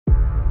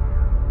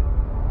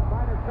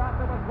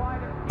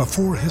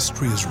Before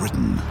history is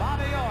written,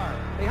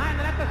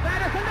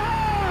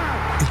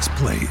 it's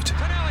played.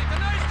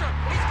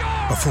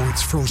 Before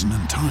it's frozen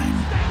in time,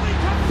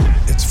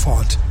 it's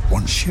fought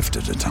one shift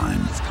at a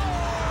time.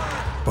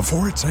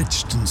 Before it's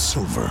etched in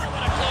silver,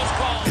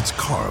 it's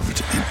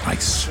carved in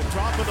ice.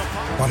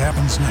 What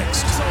happens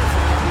next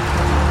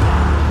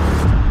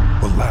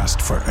will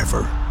last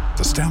forever.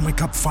 The Stanley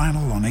Cup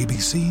Final on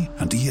ABC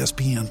and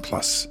ESPN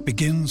Plus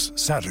begins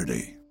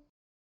Saturday.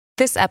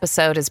 This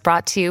episode is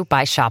brought to you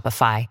by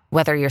Shopify.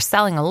 Whether you're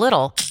selling a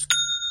little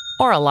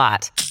or a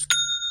lot,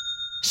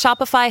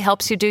 Shopify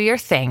helps you do your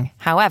thing,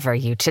 however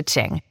you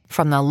cha-ching.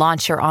 From the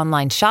launch your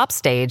online shop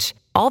stage,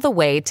 all the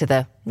way to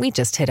the we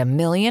just hit 1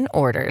 million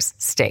orders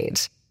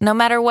stage. No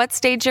matter what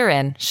stage you're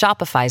in,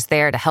 Shopify's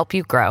there to help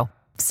you grow.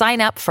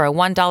 Sign up for a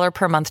 $1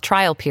 per month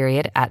trial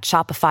period at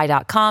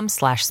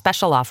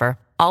shopify.com/special offer,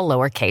 all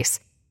lowercase.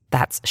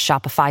 That's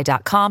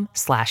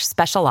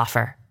shopify.com/special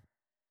offer.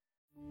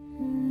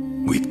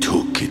 We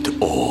took it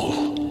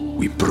all.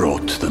 We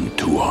brought them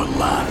to our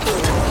land.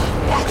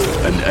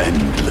 An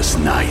endless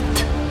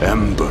night,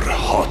 ember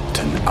hot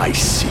and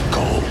icy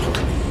cold.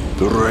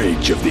 The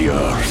rage of the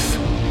earth.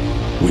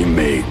 We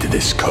made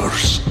this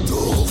curse.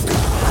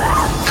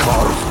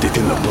 Carved it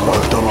in the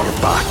blood on our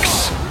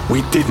backs.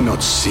 We did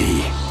not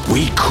see.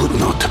 We could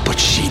not, but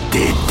she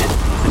did.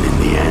 And in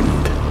the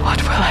end...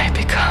 What will I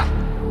become?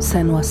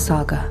 Senua's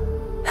Saga.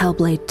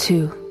 Hellblade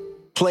 2.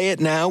 Play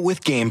it now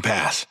with Game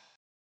Pass.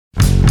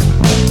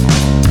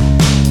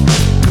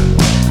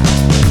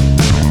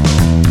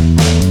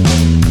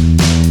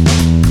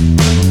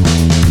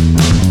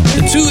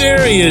 The two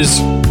areas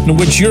in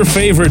which your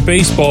favorite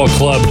baseball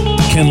club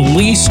can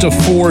least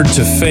afford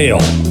to fail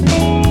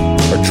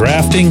are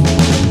drafting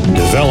and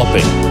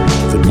developing.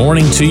 Good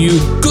morning to you.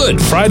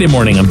 Good Friday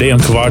morning. I'm Dejan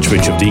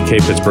Kovacevic of DK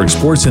Pittsburgh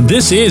Sports, and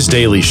this is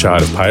Daily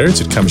Shot of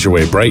Pirates. It comes your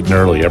way bright and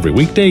early every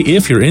weekday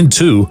if you're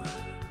into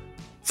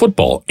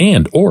football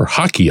and or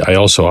hockey. I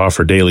also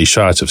offer daily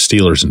shots of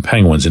Steelers and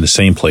Penguins in the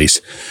same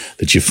place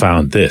that you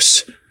found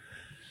this.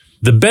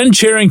 The Ben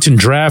Cherington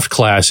draft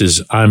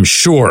classes, I'm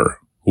sure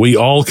we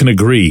all can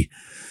agree,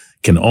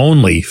 can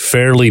only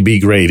fairly be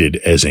graded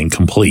as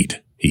incomplete.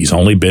 He's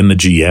only been the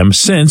GM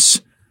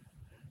since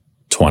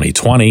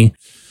 2020.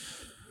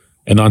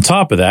 And on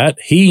top of that,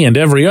 he and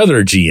every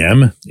other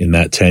GM in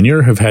that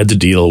tenure have had to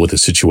deal with a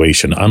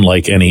situation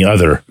unlike any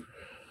other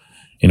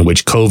in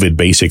which COVID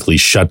basically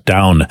shut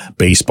down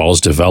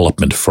baseball's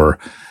development for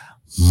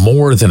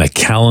more than a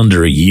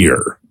calendar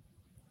year.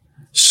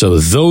 So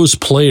those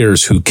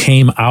players who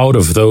came out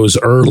of those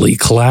early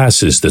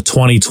classes, the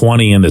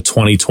 2020 and the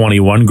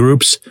 2021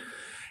 groups,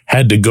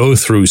 had to go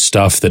through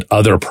stuff that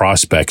other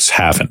prospects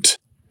haven't.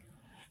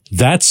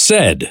 That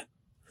said,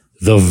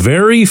 the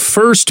very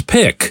first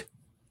pick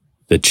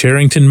that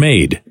Cherington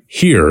made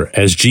here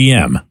as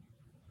GM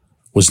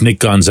was Nick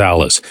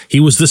Gonzales. He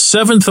was the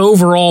 7th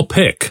overall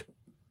pick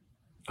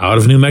out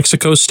of New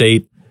Mexico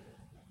State,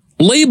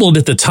 labeled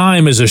at the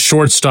time as a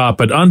shortstop,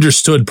 but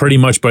understood pretty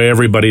much by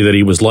everybody that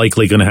he was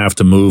likely going to have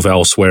to move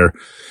elsewhere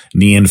in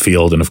the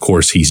infield, and of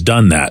course he's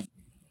done that.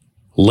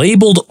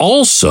 Labeled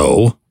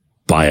also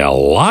by a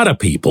lot of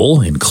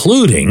people,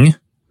 including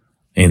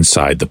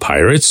inside the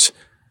Pirates,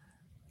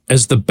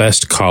 as the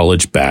best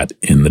college bat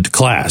in the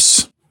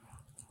class.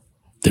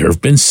 There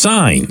have been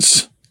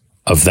signs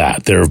of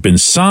that. There have been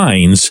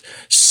signs,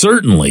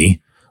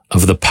 certainly,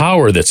 of the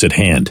power that's at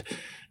hand.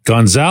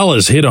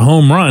 Gonzales hit a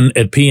home run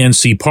at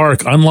PNC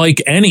Park,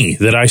 unlike any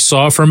that I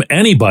saw from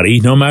anybody,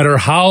 no matter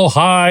how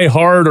high,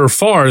 hard, or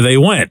far they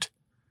went.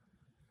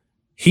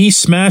 He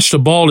smashed a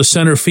ball to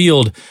center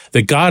field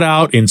that got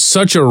out in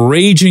such a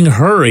raging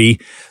hurry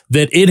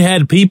that it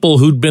had people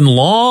who'd been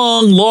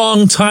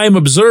long time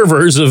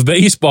observers of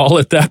baseball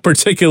at that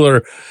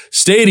particular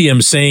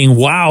stadium saying,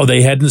 wow,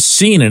 they hadn't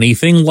seen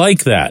anything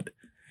like that.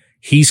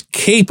 He's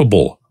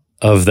capable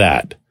of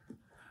that.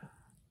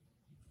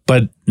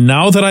 But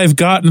now that I've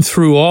gotten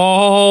through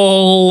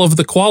all of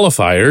the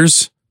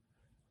qualifiers,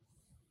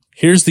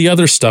 here's the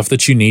other stuff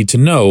that you need to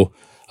know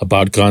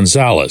about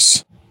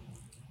Gonzales.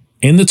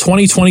 In the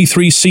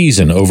 2023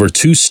 season, over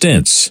 2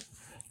 stints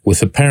with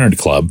the parent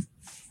club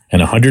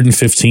and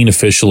 115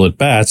 official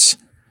at-bats,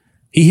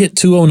 he hit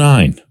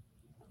 .209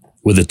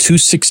 with a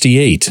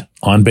 .268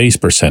 on-base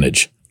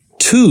percentage,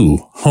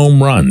 2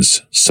 home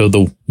runs, so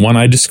the one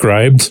I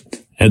described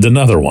and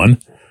another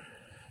one,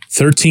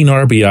 13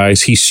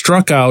 RBIs. He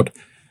struck out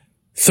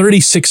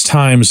 36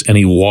 times and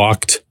he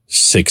walked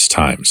 6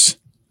 times.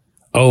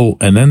 Oh,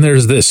 and then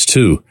there's this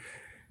too.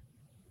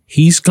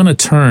 He's going to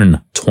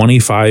turn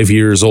 25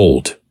 years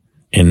old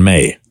in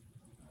May.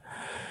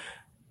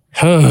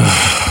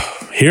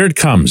 Here it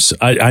comes.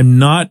 I'm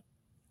not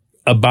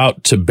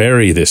about to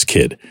bury this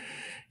kid.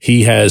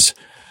 He has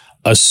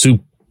a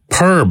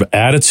superb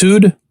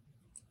attitude.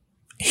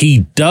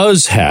 He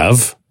does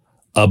have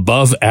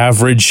above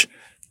average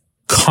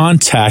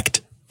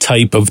contact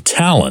type of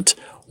talent.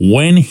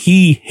 When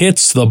he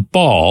hits the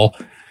ball,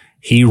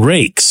 he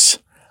rakes.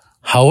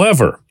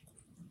 However,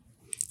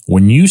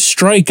 when you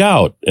strike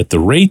out at the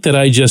rate that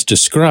I just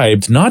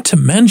described, not to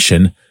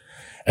mention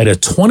at a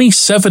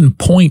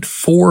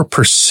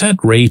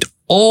 27.4% rate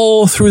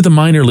all through the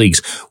minor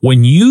leagues,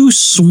 when you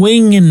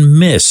swing and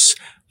miss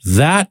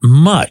that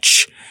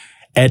much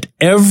at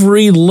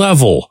every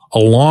level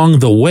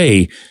along the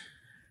way,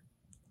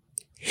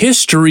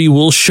 history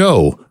will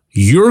show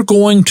you're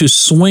going to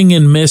swing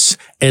and miss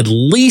at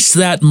least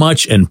that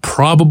much and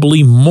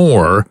probably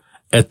more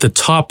at the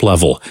top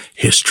level.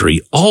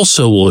 History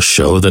also will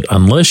show that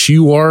unless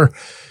you are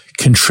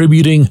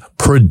contributing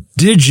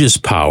prodigious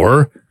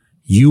power,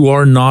 you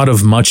are not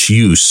of much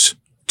use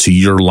to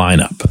your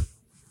lineup.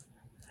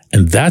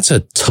 And that's a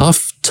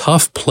tough,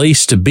 tough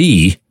place to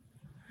be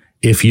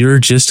if you're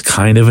just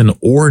kind of an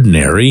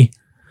ordinary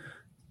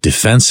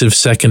defensive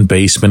second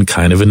baseman,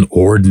 kind of an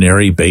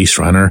ordinary base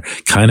runner,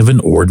 kind of an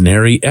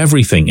ordinary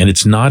everything. And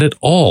it's not at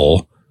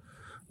all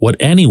what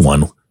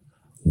anyone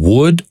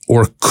would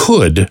or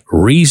could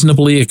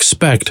reasonably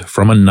expect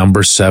from a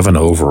number 7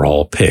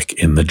 overall pick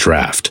in the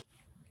draft.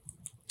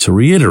 To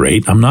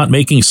reiterate, I'm not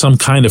making some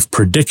kind of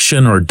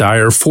prediction or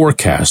dire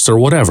forecast or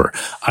whatever.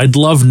 I'd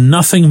love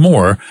nothing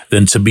more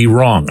than to be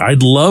wrong.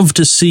 I'd love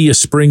to see a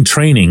spring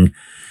training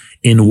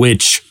in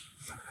which,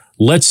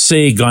 let's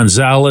say,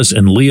 Gonzales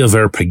and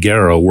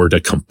Leover-Peguero were to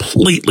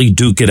completely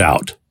duke it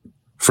out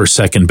for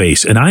second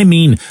base. And I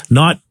mean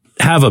not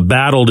have a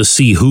battle to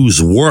see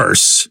who's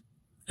worse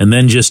and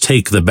then just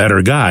take the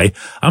better guy.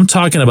 I'm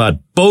talking about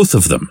both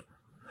of them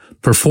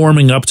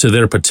performing up to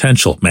their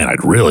potential. Man,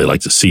 I'd really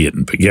like to see it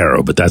in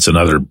Peguero, but that's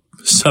another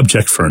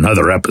subject for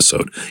another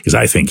episode, because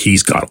I think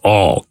he's got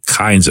all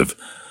kinds of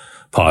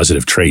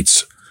positive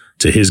traits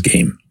to his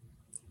game.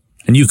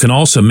 And you can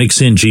also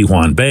mix in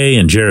Ji-Hwan Bae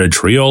and Jared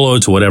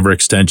Triolo to whatever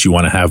extent you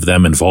want to have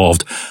them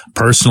involved.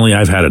 Personally,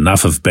 I've had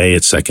enough of Bae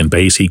at second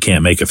base. He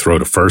can't make a throw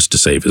to first to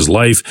save his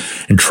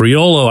life. And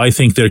Triolo, I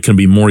think there can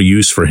be more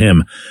use for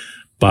him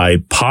by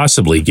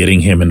possibly getting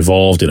him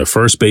involved in a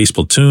first base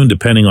platoon,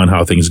 depending on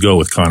how things go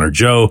with Connor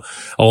Joe,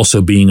 also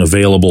being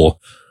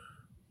available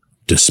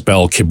to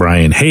spell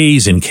Brian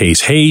Hayes in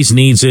case Hayes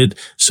needs it,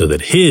 so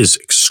that his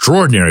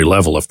extraordinary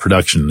level of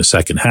production in the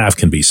second half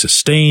can be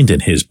sustained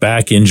and his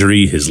back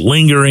injury, his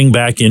lingering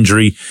back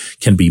injury,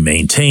 can be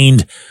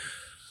maintained.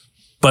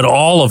 But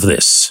all of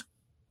this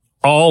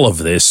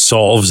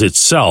solves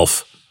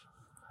itself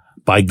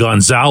by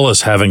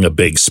Gonzales having a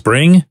big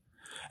spring,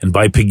 and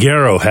by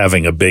Peguero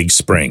having a big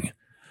spring,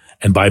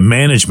 and by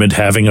management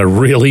having a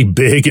really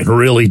big and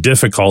really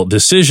difficult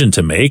decision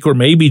to make, or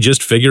maybe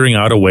just figuring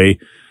out a way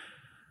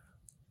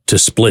to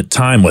split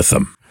time with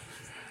them.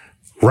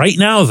 Right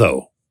now,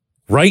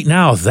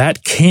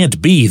 that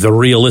can't be the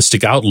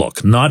realistic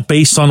outlook, not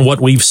based on what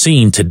we've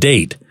seen to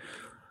date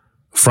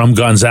from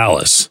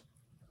Gonzales.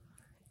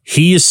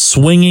 He is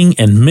swinging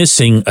and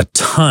missing a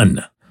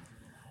ton.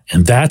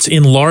 And that's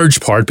in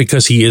large part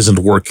because he isn't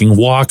working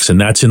walks,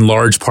 and that's in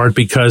large part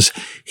because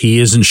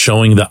he isn't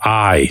showing the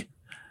eye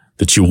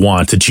that you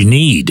want, that you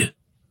need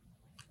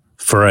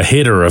for a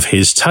hitter of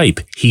his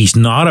type. He's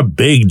not a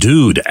big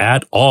dude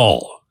at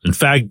all. In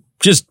fact,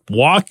 just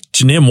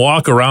watching him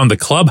walk around the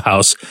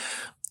clubhouse,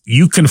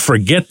 you can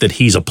forget that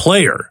he's a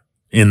player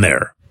in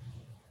there.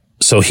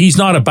 So he's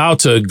not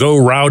about to go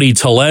Rowdy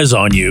Tellez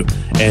on you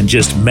and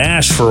just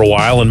mash for a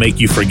while and make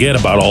you forget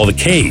about all the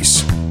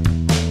Ks.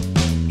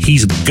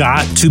 He's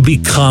got to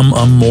become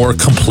a more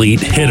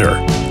complete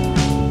hitter.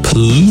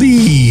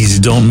 Please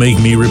don't make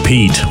me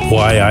repeat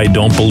why I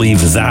don't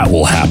believe that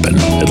will happen,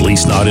 at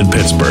least not in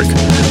Pittsburgh.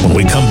 When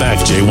we come back,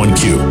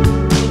 J1Q.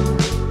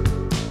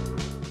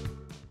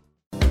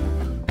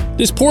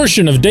 This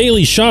portion of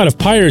Daily Shot of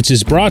Pirates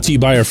is brought to you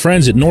by our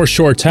friends at North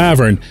Shore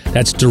Tavern,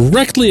 that's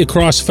directly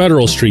across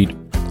Federal Street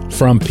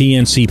from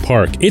PNC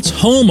Park. It's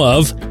home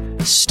of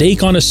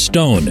Steak on a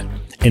Stone,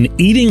 an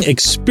eating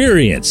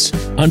experience,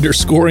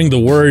 underscoring the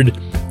word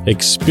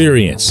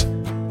experience.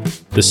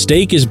 The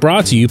steak is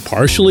brought to you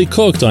partially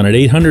cooked on an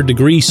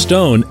 800-degree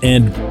stone,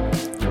 and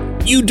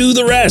you do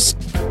the rest.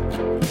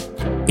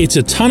 It's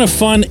a ton of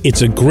fun,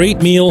 it's a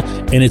great meal,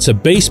 and it's a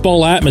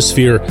baseball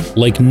atmosphere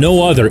like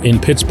no other in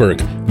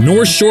Pittsburgh.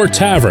 North Shore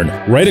Tavern,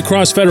 right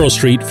across Federal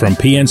Street from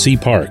PNC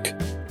Park.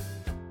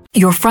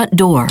 Your front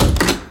door,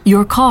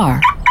 your car,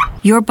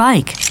 your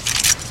bike,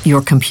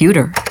 your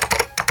computer,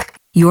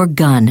 your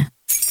gun.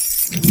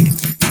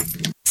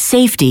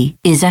 Safety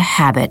is a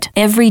habit.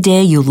 Every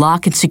day you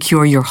lock and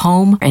secure your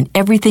home and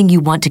everything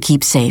you want to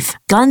keep safe.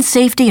 Gun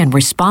safety and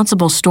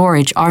responsible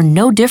storage are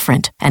no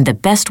different, and the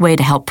best way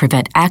to help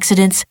prevent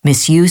accidents,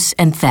 misuse,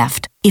 and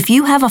theft. If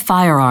you have a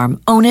firearm,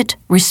 own it,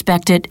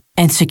 respect it,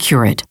 and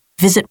secure it.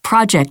 Visit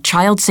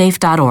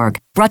ProjectChildSafe.org.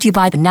 Brought to you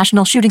by the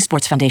National Shooting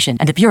Sports Foundation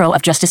and the Bureau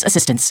of Justice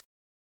Assistance.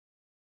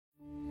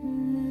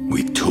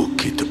 We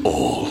took it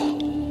all.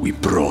 We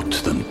brought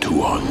them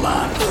to our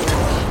land.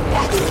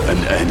 An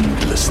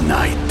endless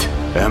night,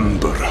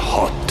 ember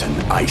hot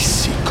and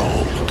icy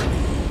cold.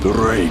 The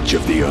rage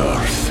of the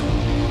earth.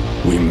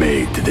 We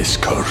made this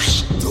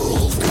curse.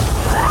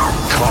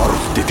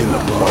 Carved it in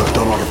the blood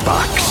on our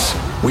backs.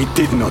 We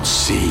did not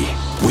see.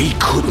 We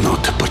could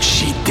not, but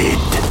she did.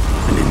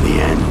 And in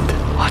the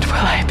end... What will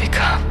I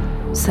become?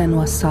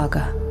 Senwa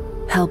Saga.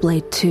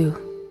 Hellblade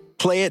 2.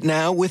 Play it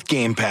now with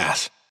Game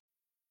Pass.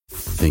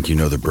 Think you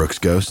know the Brooks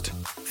Ghost?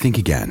 Think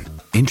again.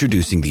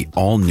 Introducing the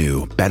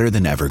all-new,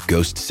 better-than-ever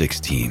Ghost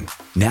 16.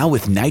 Now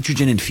with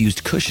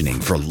nitrogen-infused cushioning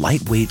for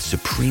lightweight,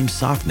 supreme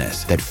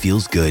softness that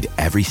feels good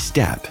every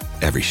step,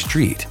 every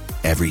street,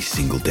 every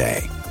single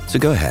day. So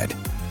go ahead,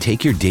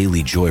 take your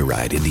daily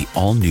joyride in the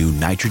all-new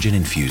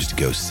nitrogen-infused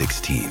Ghost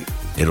 16.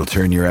 It'll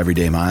turn your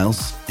everyday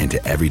miles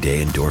into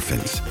everyday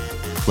endorphins.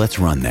 Let's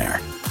run there.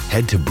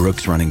 Head to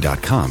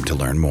brooksrunning.com to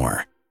learn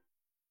more.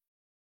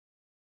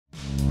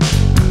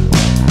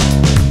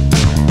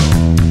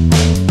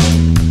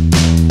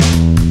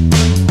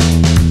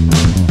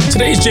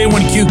 Today's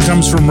J1Q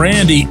comes from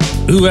Randy,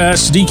 who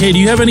asks, DK, do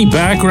you have any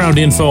background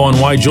info on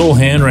why Joel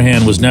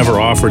Hanrahan was never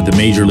offered the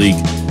Major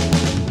League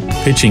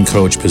pitching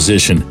coach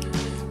position?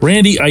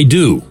 Randy, I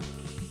do.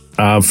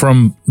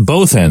 From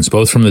both ends,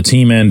 both from the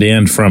team end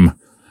and from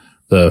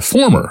the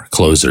former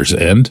closer's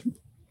end.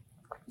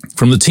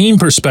 From the team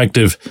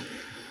perspective,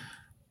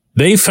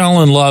 they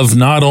fell in love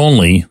not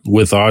only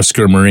with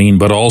Oscar Marin,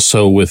 but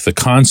also with the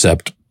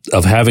concept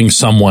of having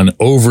someone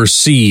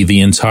oversee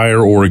the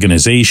entire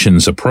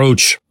organization's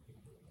approach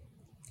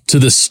to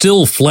the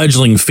still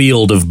fledgling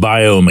field of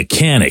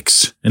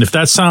biomechanics. And if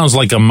that sounds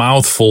like a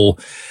mouthful,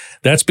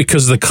 that's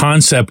because the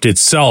concept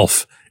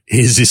itself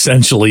is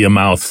essentially a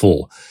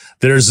mouthful.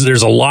 There's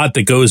a lot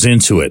that goes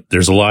into it.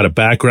 There's a lot of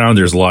background.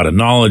 There's a lot of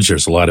knowledge.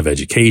 There's a lot of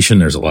education.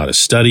 There's a lot of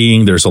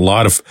studying. There's a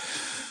lot of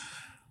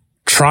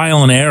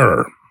trial and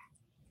error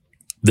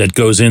that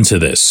goes into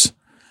this.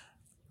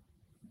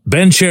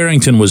 Ben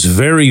Cherington was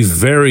very,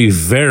 very,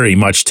 very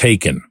much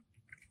taken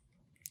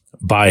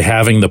by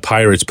having the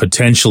Pirates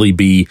potentially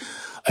be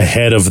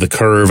ahead of the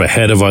curve,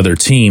 ahead of other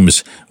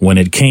teams when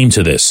it came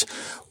to this.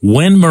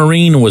 When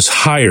Marin was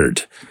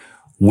hired,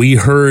 we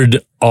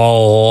heard a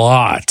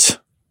lot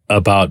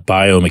about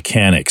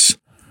biomechanics.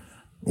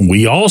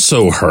 We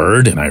also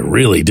heard, and I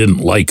really didn't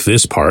like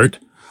this part,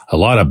 a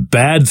lot of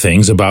bad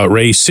things about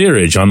Ray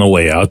Searage on the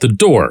way out the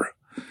door.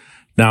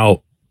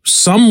 Now,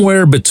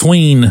 somewhere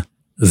between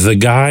the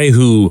guy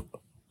who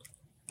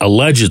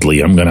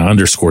allegedly, I'm going to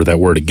underscore that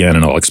word again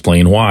and I'll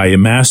explain why, a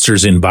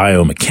master's in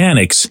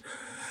biomechanics,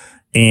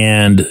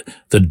 and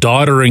the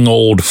doddering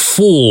old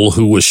fool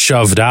who was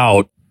shoved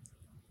out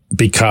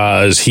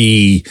because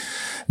he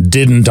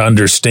didn't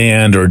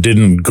understand or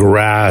didn't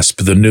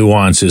grasp the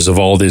nuances of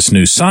all this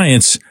new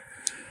science,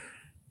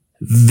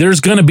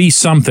 there's going to be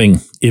something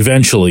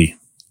eventually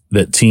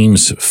that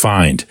teams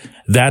find.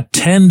 That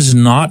tends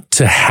not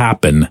to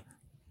happen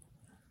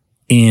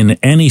in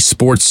any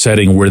sports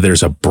setting where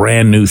there's a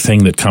brand new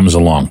thing that comes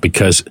along,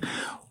 because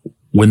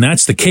when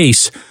that's the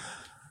case,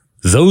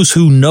 those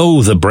who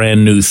know the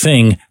brand new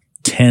thing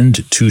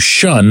tend to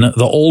shun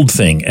the old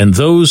thing. And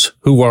those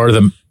who are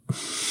the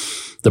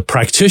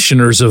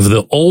practitioners of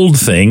the old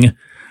thing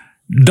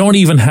don't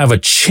even have a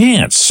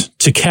chance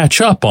to catch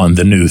up on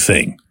the new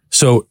thing.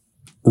 So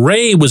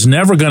Ray was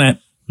never going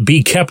to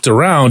be kept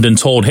around and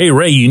told, hey,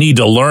 Ray, you need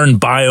to learn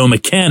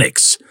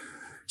biomechanics.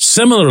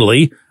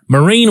 Similarly,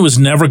 Marin was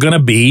never going to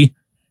be,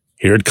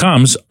 here it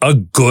comes, a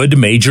good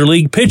major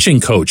league pitching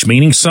coach,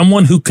 meaning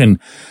someone who can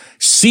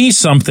see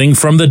something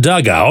from the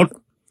dugout,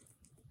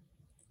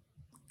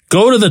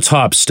 go to the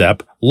top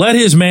step, let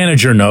his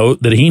manager know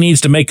that he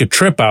needs to make a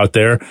trip out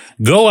there,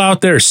 go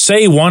out there,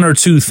 say one or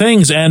two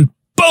things, and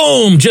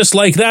boom, just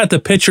like that, the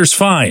pitcher's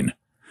fine.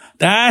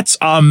 That's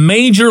a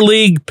major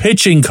league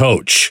pitching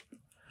coach.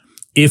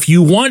 If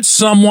you want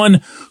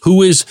someone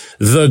who is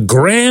the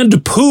grand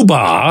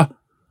poobah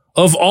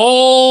of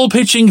all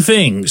pitching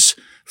things,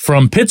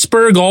 from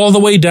Pittsburgh all the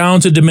way down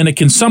to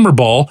Dominican Summer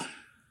Ball,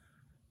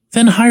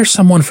 then hire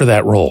someone for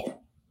that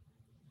role.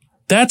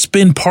 That's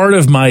been part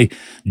of my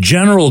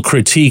general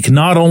critique,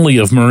 not only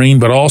of Marin,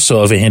 but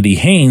also of Andy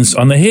Haynes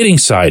on the hitting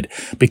side,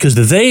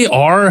 because they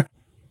are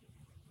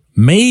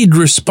made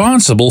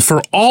responsible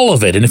for all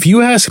of it. And if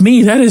you ask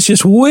me, that is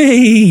just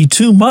way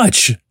too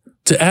much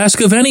to ask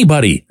of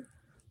anybody.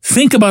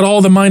 Think about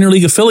all the minor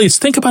league affiliates.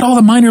 Think about all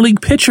the minor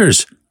league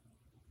pitchers.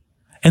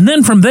 And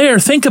then from there,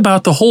 think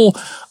about the whole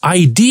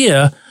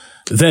idea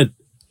that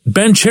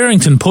Ben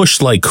Cherington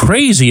pushed like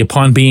crazy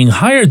upon being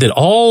hired, that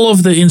all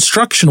of the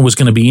instruction was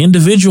going to be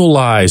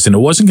individualized and it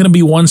wasn't going to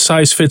be one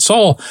size fits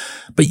all.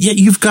 But yet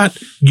you've got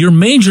your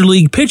major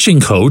league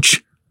pitching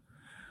coach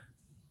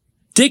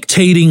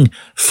dictating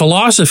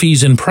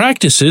philosophies and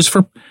practices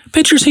for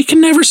pitchers he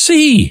can never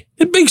see.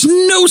 It makes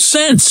no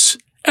sense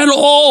at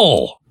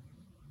all.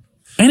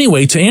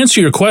 Anyway, to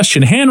answer your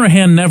question,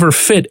 Hanrahan never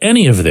fit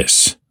any of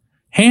this.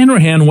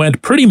 Hanrahan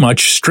went pretty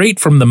much straight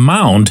from the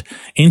mound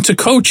into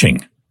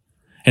coaching.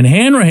 And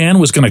Hanrahan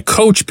was going to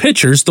coach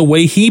pitchers the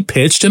way he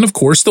pitched and, of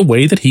course, the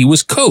way that he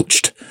was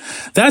coached.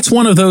 That's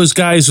one of those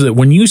guys that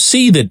when you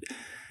see that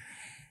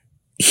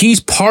he's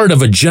part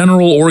of a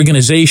general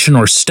organization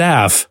or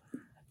staff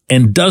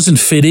and doesn't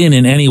fit in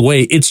any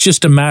way, it's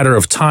just a matter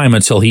of time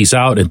until he's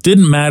out. It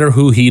didn't matter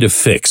who he'd have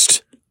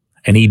fixed.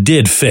 And he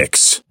did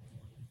fix.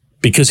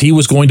 because he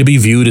was going to be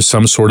viewed as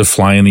some sort of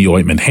fly in the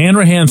ointment.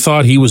 Hanrahan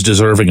thought he was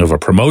deserving of a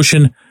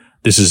promotion.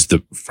 This is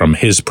from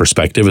his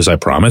perspective, as I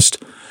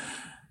promised.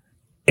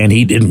 And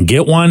he didn't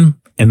get one,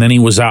 and then he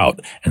was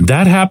out. And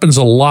that happens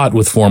a lot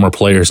with former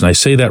players, and I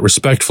say that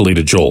respectfully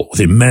to Joel,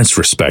 with immense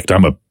respect.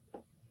 I'm a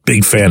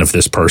big fan of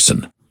this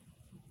person.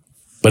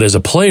 But as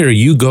a player,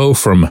 you go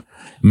from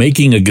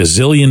making $1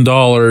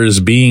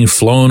 gazillion, being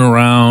flown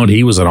around.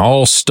 He was an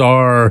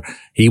all-star.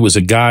 He was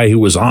a guy who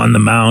was on the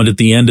mound at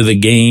the end of the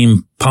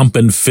game,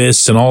 pumping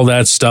fists and all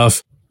that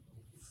stuff.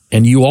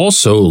 And you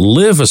also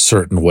live a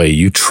certain way.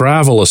 You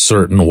travel a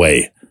certain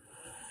way.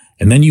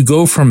 And then you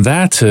go from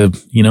that to,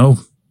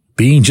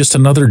 being just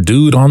another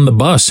dude on the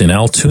bus in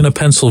Altoona,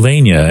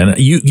 Pennsylvania. And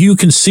you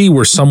can see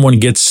where someone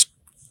gets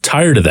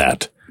tired of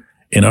that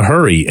in a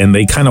hurry, and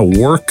they kind of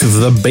work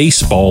the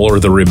baseball or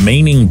the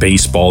remaining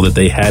baseball that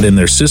they had in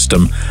their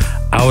system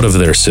out of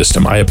their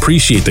system. I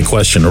appreciate the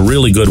question, a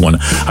really good one.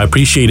 I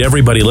appreciate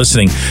everybody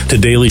listening to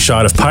Daily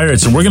Shot of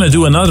Pirates, and we're going to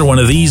do another one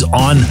of these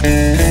on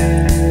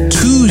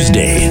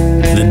Tuesday,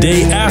 the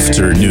day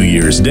after New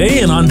Year's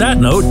Day. And on that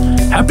note,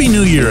 Happy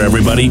New Year,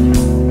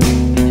 everybody.